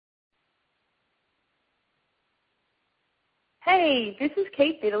Hey, this is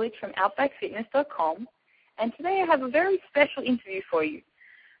Kate Bitterlich from OutbackFitness.com, and today I have a very special interview for you,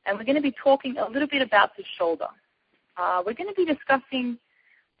 and we're going to be talking a little bit about the shoulder. We're going to be discussing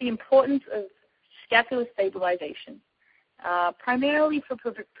the importance of scapular stabilization, primarily for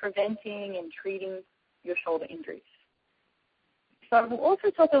preventing and treating your shoulder injuries. So we'll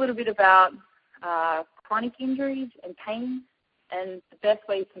also talk a little bit about chronic injuries and pain and the best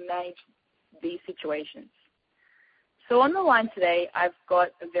way to manage these situations. So on the line today, I've got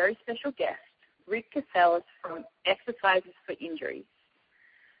a very special guest, Rick Casellas from Exercises for Injuries.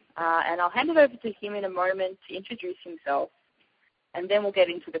 And I'll hand it over to him in a moment to introduce himself, and then we'll get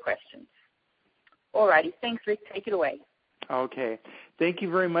into the questions. All righty. Thanks, Rick. Take it away. Okay. Thank you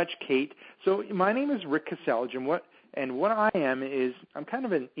very much, Kate. So my name is Rick Casellas, and what I am is I'm kind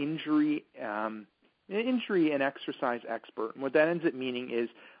of an injury and exercise expert. And what that ends up meaning is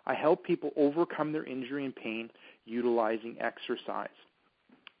I help people overcome their injury and pain utilizing exercise.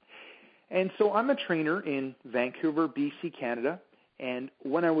 And so I'm a trainer in Vancouver, BC, Canada. And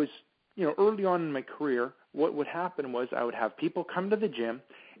when I was, early on in my career, what would happen was I would have people come to the gym,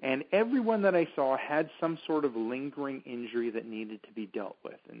 and everyone that I saw had some sort of lingering injury that needed to be dealt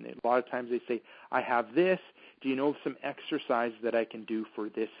with. And a lot of times they say, I have this. Do you know of some exercise that I can do for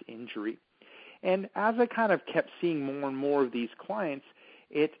this injury? And as I kind of kept seeing more and more of these clients,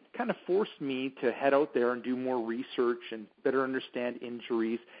 it kind of forced me to head out there and do more research and better understand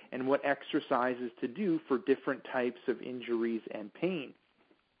injuries and what exercises to do for different types of injuries and pain.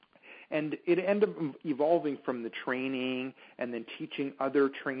 And it ended up evolving from the training and then teaching other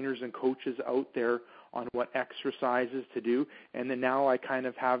trainers and coaches out there on what exercises to do. And then now I kind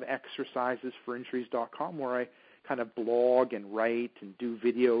of have exercisesforinjuries.com where I kind of blog and write and do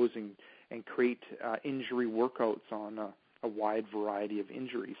videos and create injury workouts on a wide variety of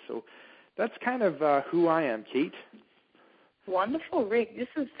injuries. So that's kind of who I am, Kate. Wonderful, Rick. This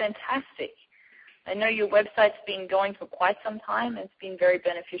is fantastic. I know your website's been going for quite some time, and it's been very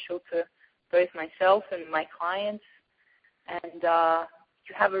beneficial to both myself and my clients. And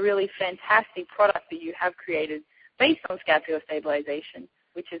you have a really fantastic product that you have created based on scapular stabilization,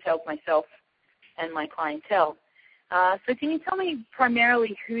 which has helped myself and my clientele. So can you tell me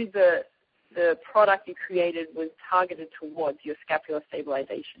primarily who the product you created was targeted towards, your scapular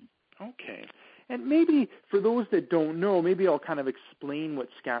stabilization? Okay. And maybe for those that don't know, maybe I'll kind of explain what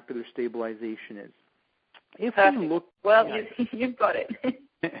scapular stabilization is. If Perfect. we look, you've got it.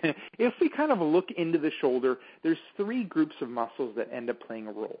 If we kind of look into the shoulder, there's three groups of muscles that end up playing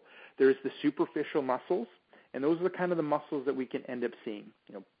a role. There's the superficial muscles, and those are kind of the muscles that we can end up seeing.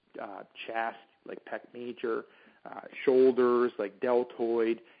 Chest, like pec major, shoulders, like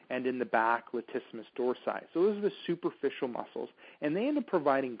deltoid, and in the back, latissimus dorsi. So those are the superficial muscles, and they end up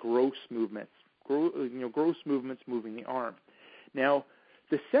providing gross movements. Gross movements moving the arm. Now,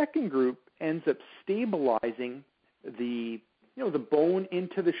 the second group ends up stabilizing the bone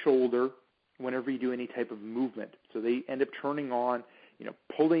into the shoulder whenever you do any type of movement. So they end up turning on,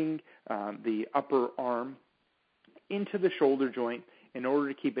 pulling the upper arm into the shoulder joint in order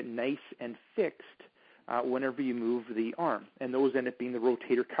to keep it nice and fixed whenever you move the arm. And those end up being the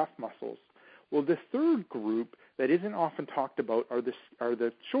rotator cuff muscles. Well, the third group that isn't often talked about are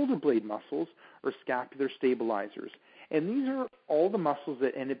the shoulder blade muscles, or scapular stabilizers. And these are all the muscles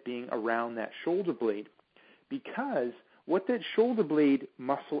that end up being around that shoulder blade, because what that shoulder blade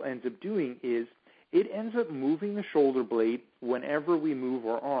muscle ends up doing is it ends up moving the shoulder blade whenever we move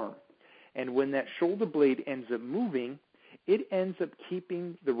our arm. And when that shoulder blade ends up moving, it ends up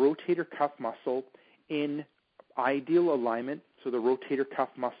keeping the rotator cuff muscle in ideal alignment, so the rotator cuff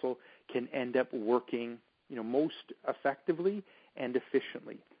muscle can end up working, most effectively and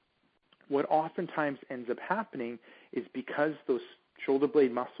efficiently. What oftentimes ends up happening is because those shoulder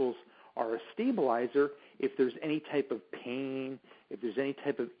blade muscles are a stabilizer, if there's any type of pain, if there's any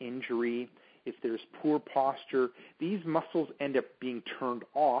type of injury, if there's poor posture, these muscles end up being turned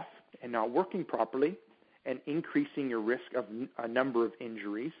off and not working properly and increasing your risk of a number of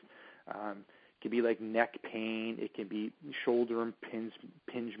injuries. It could be like neck pain, it can be shoulder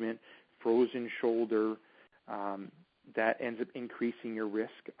impingement, frozen shoulder, that ends up increasing your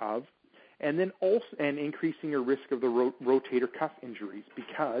risk of, and then also increasing your risk of the rotator cuff injuries,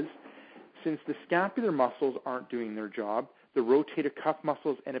 because since the scapular muscles aren't doing their job, the rotator cuff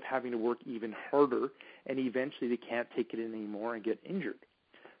muscles end up having to work even harder, and eventually they can't take it in anymore and get injured.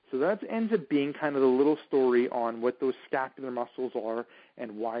 So that ends up being kind of the little story on what those scapular muscles are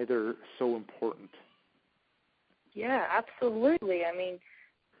and why they're so important. Yeah, absolutely. I mean,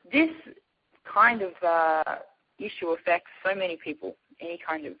 this kind of issue affects so many people, any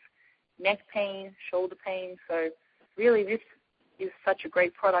kind of neck pain, shoulder pain. So really this is such a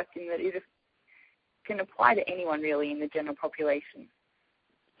great product in that it can apply to anyone really in the general population.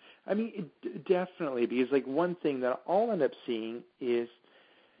 I mean, definitely, because like one thing that I'll end up seeing is,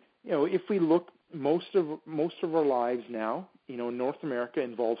 if we look, most of our lives now, in North America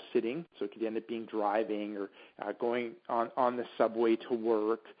involves sitting, so it could end up being driving or going on the subway to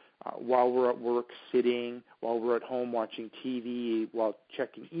work, while we're at work sitting, while we're at home watching TV, while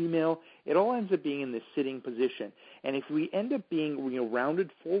checking email. It all ends up being in this sitting position. And if we end up being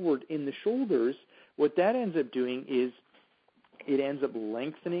rounded forward in the shoulders, what that ends up doing is it ends up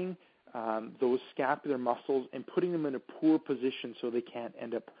lengthening those scapular muscles and putting them in a poor position so they can't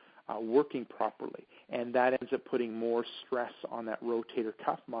end up working properly. And that ends up putting more stress on that rotator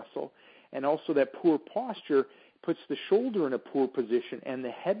cuff muscle. And also that poor posture puts the shoulder in a poor position and the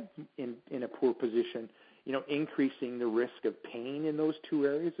head in a poor position, increasing the risk of pain in those two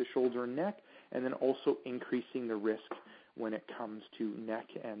areas, the shoulder and neck, and then also increasing the risk when it comes to neck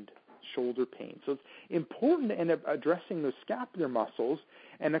and shoulder pain. So it's important to end up addressing those scapular muscles.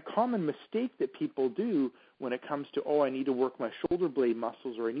 And a common mistake that people do when it comes to, I need to work my shoulder blade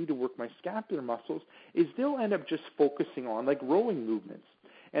muscles or I need to work my scapular muscles, is they'll end up just focusing on like rowing movements.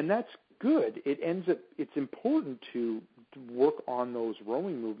 And that's good. It's important to work on those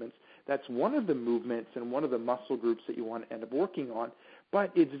rowing movements. That's one of the movements and one of the muscle groups that you want to end up working on.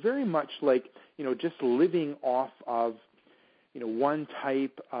 But it's very much like, just living off of, one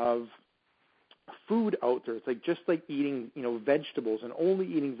type of food out there. It's like just like eating, vegetables and only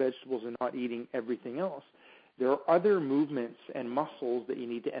eating vegetables and not eating everything else. There are other movements and muscles that you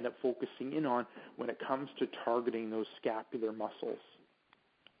need to end up focusing in on when it comes to targeting those scapular muscles.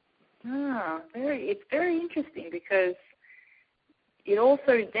 It's very interesting because it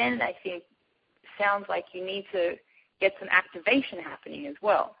also then, I think, sounds like you need to get some activation happening as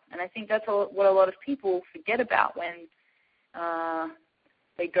well. And I think that's what a lot of people forget about when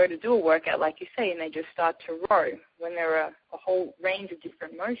they go to do a workout, like you say, and they just start to row when there are a whole range of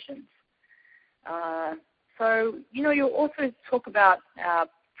different motions. So, you'll also talk about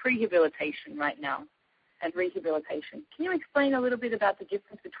prehabilitation right now and rehabilitation. Can you explain a little bit about the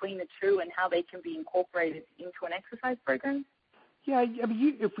difference between the two and how they can be incorporated into an exercise program? Yeah, I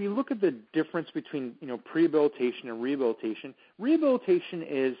mean, if we look at the difference between, prehabilitation and rehabilitation, rehabilitation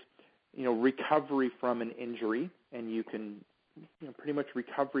is, recovery from an injury, and you can, pretty much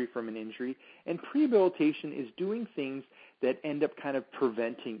recovery from an injury. And prehabilitation is doing things that end up kind of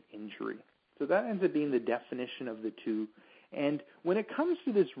preventing injury. So that ends up being the definition of the two. And when it comes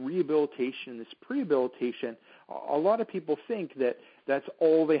to this rehabilitation, this prehabilitation, a lot of people think that that's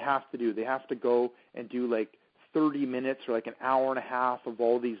all they have to do. They have to go and do like 30 minutes or like an hour and a half of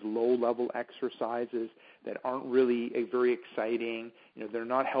all these low-level exercises that aren't really very exciting. They're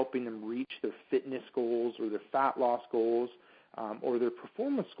not helping them reach their fitness goals or their fat loss goals or their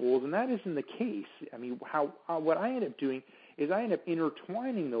performance goals, and that isn't the case. I mean, what I end up doing is I end up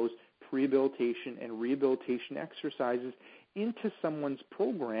intertwining those prehabilitation and rehabilitation exercises into someone's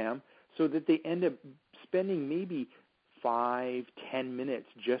program so that they end up spending maybe 5-10 minutes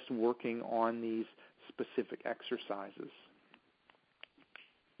just working on these specific exercises.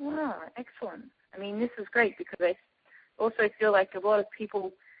 Wow, excellent. I mean, this is great because I also feel like a lot of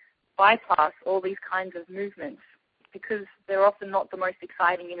people bypass all these kinds of movements because they're often not the most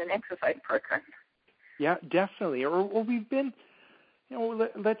exciting in an exercise program. Yeah, definitely. Or we've been,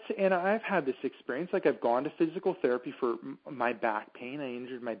 and I've had this experience. Like I've gone to physical therapy for my back pain. I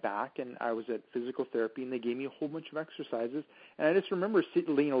injured my back, and I was at physical therapy, and they gave me a whole bunch of exercises. And I just remember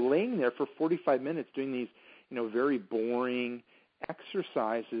laying there for 45 minutes doing these, very boring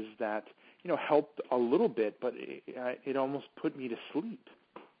exercises that, helped a little bit, but it almost put me to sleep.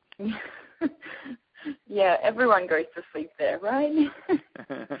 Yeah, everyone goes to sleep there, right?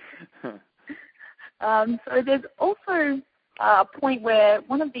 So there's also a point where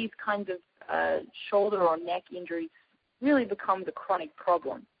one of these kinds of shoulder or neck injuries really becomes a chronic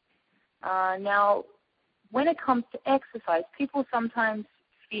problem. Now, when it comes to exercise, people sometimes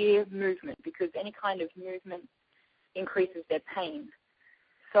fear movement because any kind of movement increases their pain.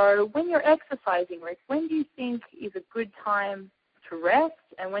 So when you're exercising, Rick, when do you think is a good time to rest,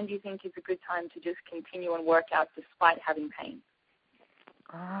 and when do you think is a good time to just continue and work out despite having pain?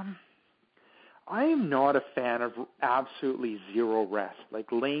 I am not a fan of absolutely zero rest,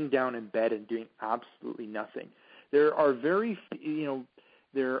 like laying down in bed and doing absolutely nothing. There are very few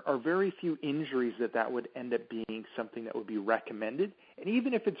injuries that would end up being something that would be recommended. And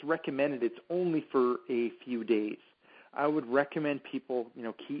even if it's recommended, it's only for a few days. I would recommend people,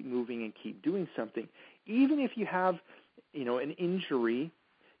 keep moving and keep doing something. Even if you have, an injury,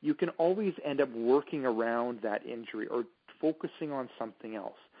 you can always end up working around that injury or focusing on something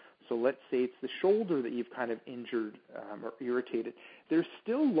else. So let's say it's the shoulder that you've kind of injured or irritated. There's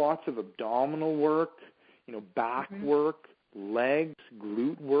still lots of abdominal work, back work, legs,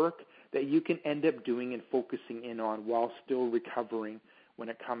 glute work that you can end up doing and focusing in on while still recovering when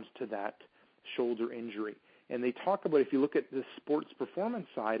it comes to that shoulder injury. And they talk about, if you look at the sports performance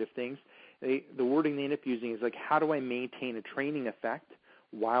side of things, the wording they end up using is like, how do I maintain a training effect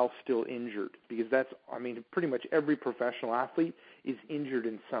while still injured? Because pretty much every professional athlete is injured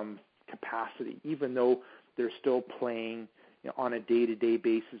in some capacity, even though they're still playing on a day-to-day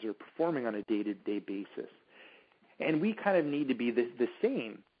basis or performing on a day-to-day basis. And we kind of need to be the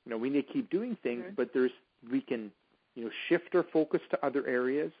same. We need to keep doing things, but we can shift our focus to other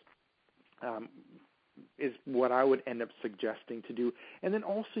areas. Is what I would end up suggesting to do. And then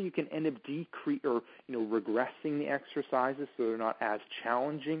also you can end up regressing the exercises so they're not as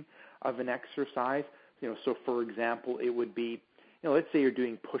challenging of an exercise. So for example, it would be, let's say you're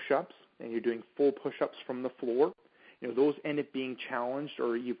doing push-ups and you're doing full push-ups from the floor. Those end up being challenged,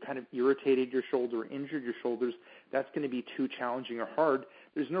 or you've kind of irritated your shoulder or injured your shoulders. That's going to be too challenging or hard.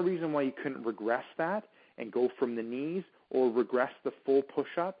 There's no reason why you couldn't regress that and go from the knees, or regress the full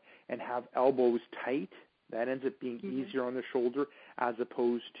push-up and have elbows tight. That ends up being easier on the shoulder, as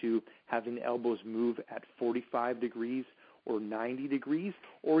opposed to having the elbows move at 45 degrees or 90 degrees.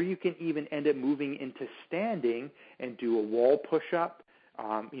 Or you can even end up moving into standing and do a wall push-up,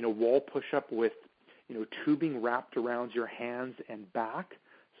 with tubing wrapped around your hands and back.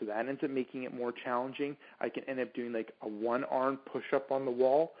 So that ends up making it more challenging. I can end up doing like a one-arm push-up on the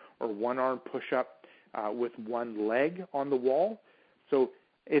wall, or one-arm push-up with one leg on the wall. So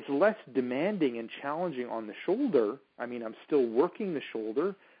it's less demanding and challenging on the shoulder. I'm still working the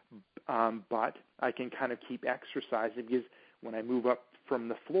shoulder, but I can kind of keep exercising, because when I move up from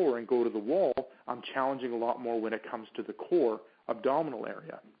the floor and go to the wall, I'm challenging a lot more when it comes to the core abdominal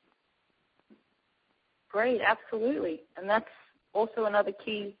area. Great, absolutely. And that's also another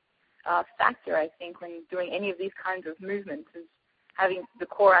key factor, I think, when doing any of these kinds of movements, is having the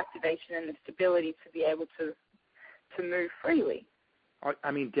core activation and the stability to be able to move freely.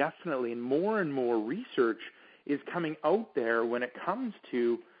 Definitely, and more research is coming out there when it comes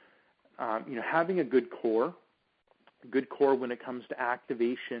to, having a good core when it comes to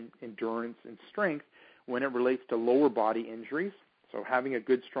activation, endurance, and strength when it relates to lower body injuries. So having a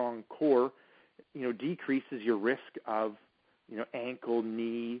good, strong core, decreases your risk of, ankle,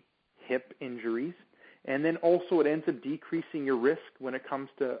 knee, hip injuries. And then also it ends up decreasing your risk when it comes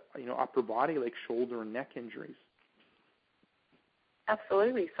to, upper body, like shoulder and neck injuries.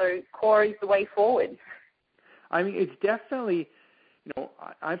 Absolutely. So core is the way forward. It's definitely,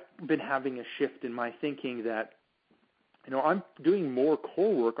 I've been having a shift in my thinking that, I'm doing more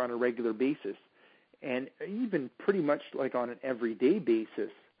core work on a regular basis, and even pretty much like on an everyday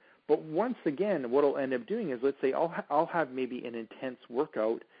basis. But once again, what I'll end up doing is, let's say I'll have maybe an intense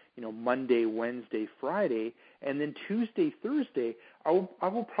workout, Monday, Wednesday, Friday, and then Tuesday, Thursday, I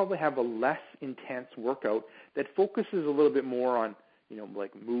will probably have a less intense workout that focuses a little bit more on,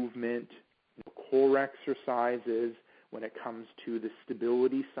 like movement, core exercises. When it comes to the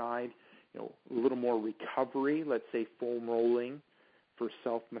stability side, a little more recovery, let's say foam rolling for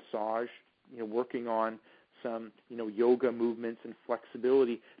self-massage, working on some, yoga movements and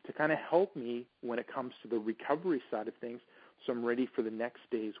flexibility to kind of help me when it comes to the recovery side of things, so I'm ready for the next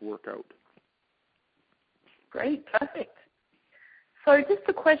day's workout. Great, perfect. So just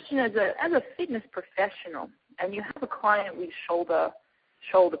a question, as a fitness professional, and you have a client with shoulder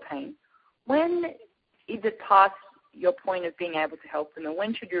pain, when is it past your point of being able to help them, and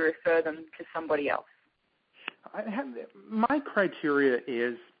when should you refer them to somebody else? My criteria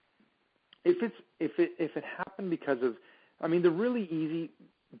is, if it happened because of, the really easy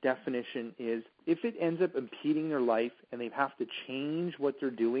definition is, if it ends up impeding their life and they have to change what they're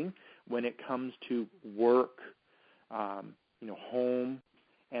doing when it comes to work, home,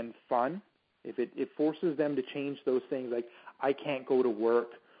 and fun. If it forces them to change those things, like I can't go to work,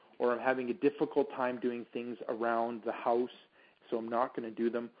 or I'm having a difficult time doing things around the house, so I'm not going to do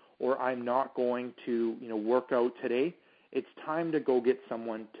them, or I'm not going to, work out today, it's time to go get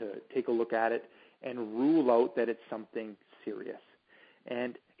someone to take a look at it and rule out that it's something serious.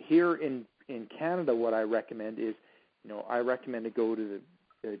 And here in Canada, what I recommend is, I recommend to go to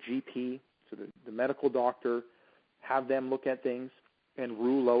the GP, so the medical doctor, have them look at things and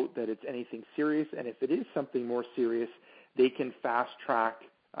rule out that it's anything serious. And if it is something more serious, they can fast track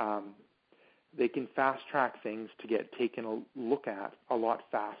things to get taken a look at a lot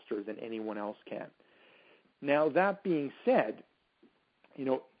faster than anyone else can. Now, that being said,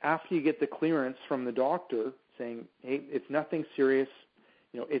 after you get the clearance from the doctor saying, hey, it's nothing serious,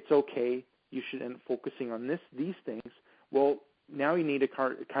 it's okay, you should end up focusing on these things, well, now you need to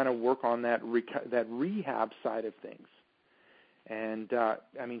kind of work on that rehab side of things. And,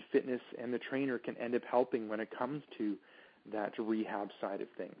 fitness and the trainer can end up helping when it comes to that rehab side of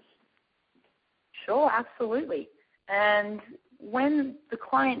things. Sure, absolutely. And when the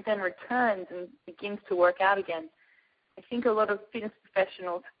client then returns and begins to work out again, I think a lot of fitness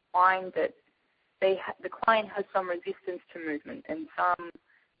professionals find that the client has some resistance to movement and some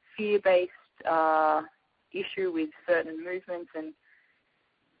fear-based issue with certain movements, and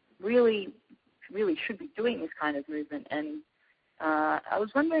really should be doing this kind of movement. And I was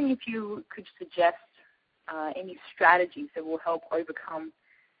wondering if you could suggest any strategies that will help overcome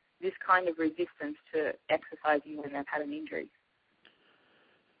this kind of resistance to exercising when they've had an injury.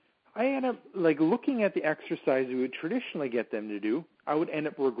 I end up looking at the exercise we would traditionally get them to do. I would end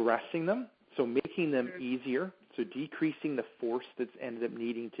up regressing them, so making them easier, so decreasing the force that's ended up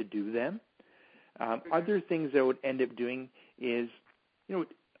needing to do them. Other things I would end up doing is,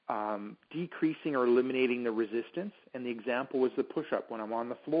 decreasing or eliminating the resistance. And the example was the push-up. When I'm on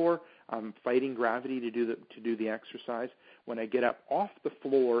the floor, I'm fighting gravity to do the exercise. When I get up off the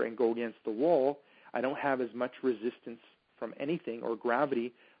floor and go against the wall, I don't have as much resistance from anything or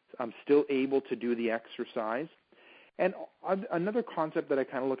gravity. I'm still able to do the exercise. And another concept that I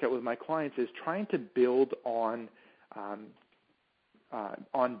kind of look at with my clients is trying to build on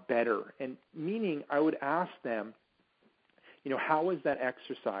better. And meaning I would ask them, how is that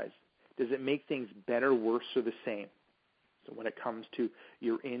exercise? Does it make things better, worse, or the same? So when it comes to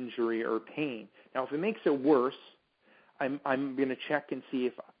your injury or pain. Now, if it makes it worse, I'm going to check and see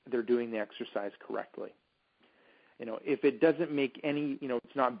if they're doing the exercise correctly. If it doesn't make any,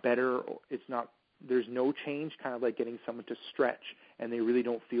 it's not better, there's no change, kind of like getting someone to stretch and they really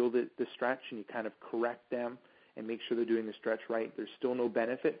don't feel the stretch, and you kind of correct them and make sure they're doing the stretch right. There's still no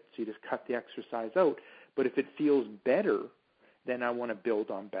benefit, so you just cut the exercise out. But if it feels better, then I want to build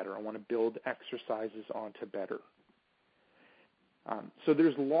on better. I want to build exercises onto better. So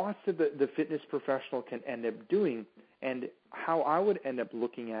there's lots of the fitness professional can end up doing, and how I would end up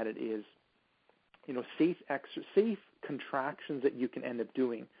looking at it is, safe contractions that you can end up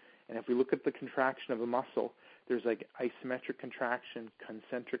doing. And if we look at the contraction of a muscle, there's isometric contraction,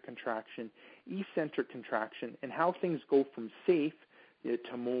 concentric contraction, eccentric contraction, and how things go from safe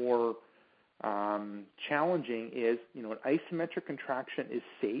to more challenging is, an isometric contraction is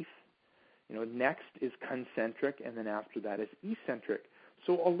safe. Next is concentric, and then after that is eccentric.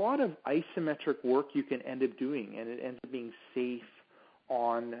 So a lot of isometric work you can end up doing, and it ends up being safe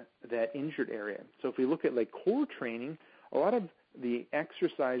on that injured area. So if we look at core training, a lot of the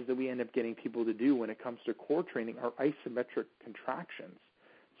exercise that we end up getting people to do when it comes to core training are isometric contractions.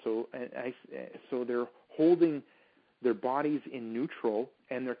 So they're holding their bodies in neutral,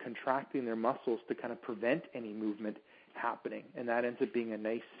 and they're contracting their muscles to kind of prevent any movement happening. And that ends up being a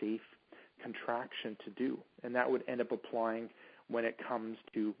nice, safe contraction to do. And that would end up applying when it comes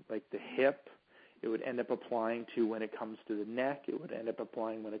to the hip. It would end up applying to when it comes to the neck. It would end up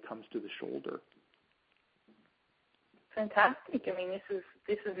applying when it comes to the shoulder. Fantastic.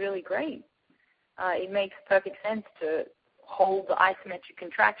 This is really great. It makes perfect sense to hold the isometric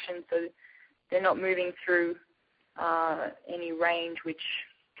contraction so they're not moving through any range, which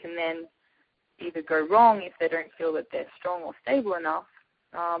can then either go wrong if they don't feel that they're strong or stable enough,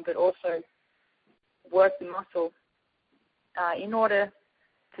 but also work the muscle in order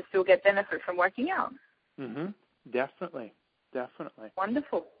to still get benefit from working out. Mm-hmm. Definitely.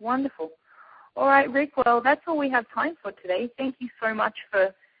 Wonderful. All right, Rick, well, that's all we have time for today. Thank you so much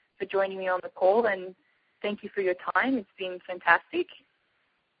for joining me on the call, and thank you for your time. It's been fantastic.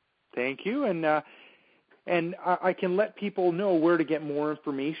 Thank you, and I can let people know where to get more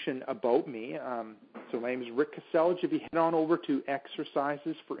information about me. So my name is Rick Kaselich. If you head on over to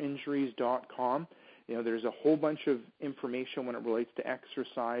exercisesforinjuries.com, there's a whole bunch of information when it relates to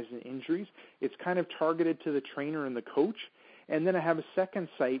exercise and injuries. It's kind of targeted to the trainer and the coach. And then I have a second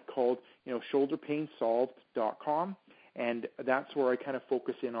site called, shoulderpainsolved.com, and that's where I kind of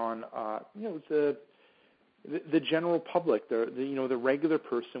focus in on, the general public, the regular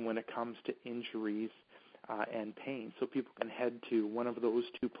person when it comes to injuries and pain. So people can head to one of those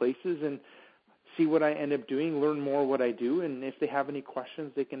two places and see what I end up doing, learn more what I do, and if they have any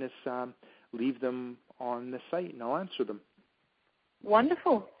questions, they can just leave them on the site, and I'll answer them.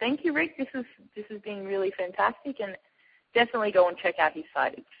 Wonderful. Thank you, Rick. This has been really fantastic, and definitely go and check out his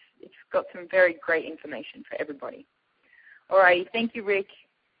site. It's got some very great information for everybody. All right. Thank you, Rick.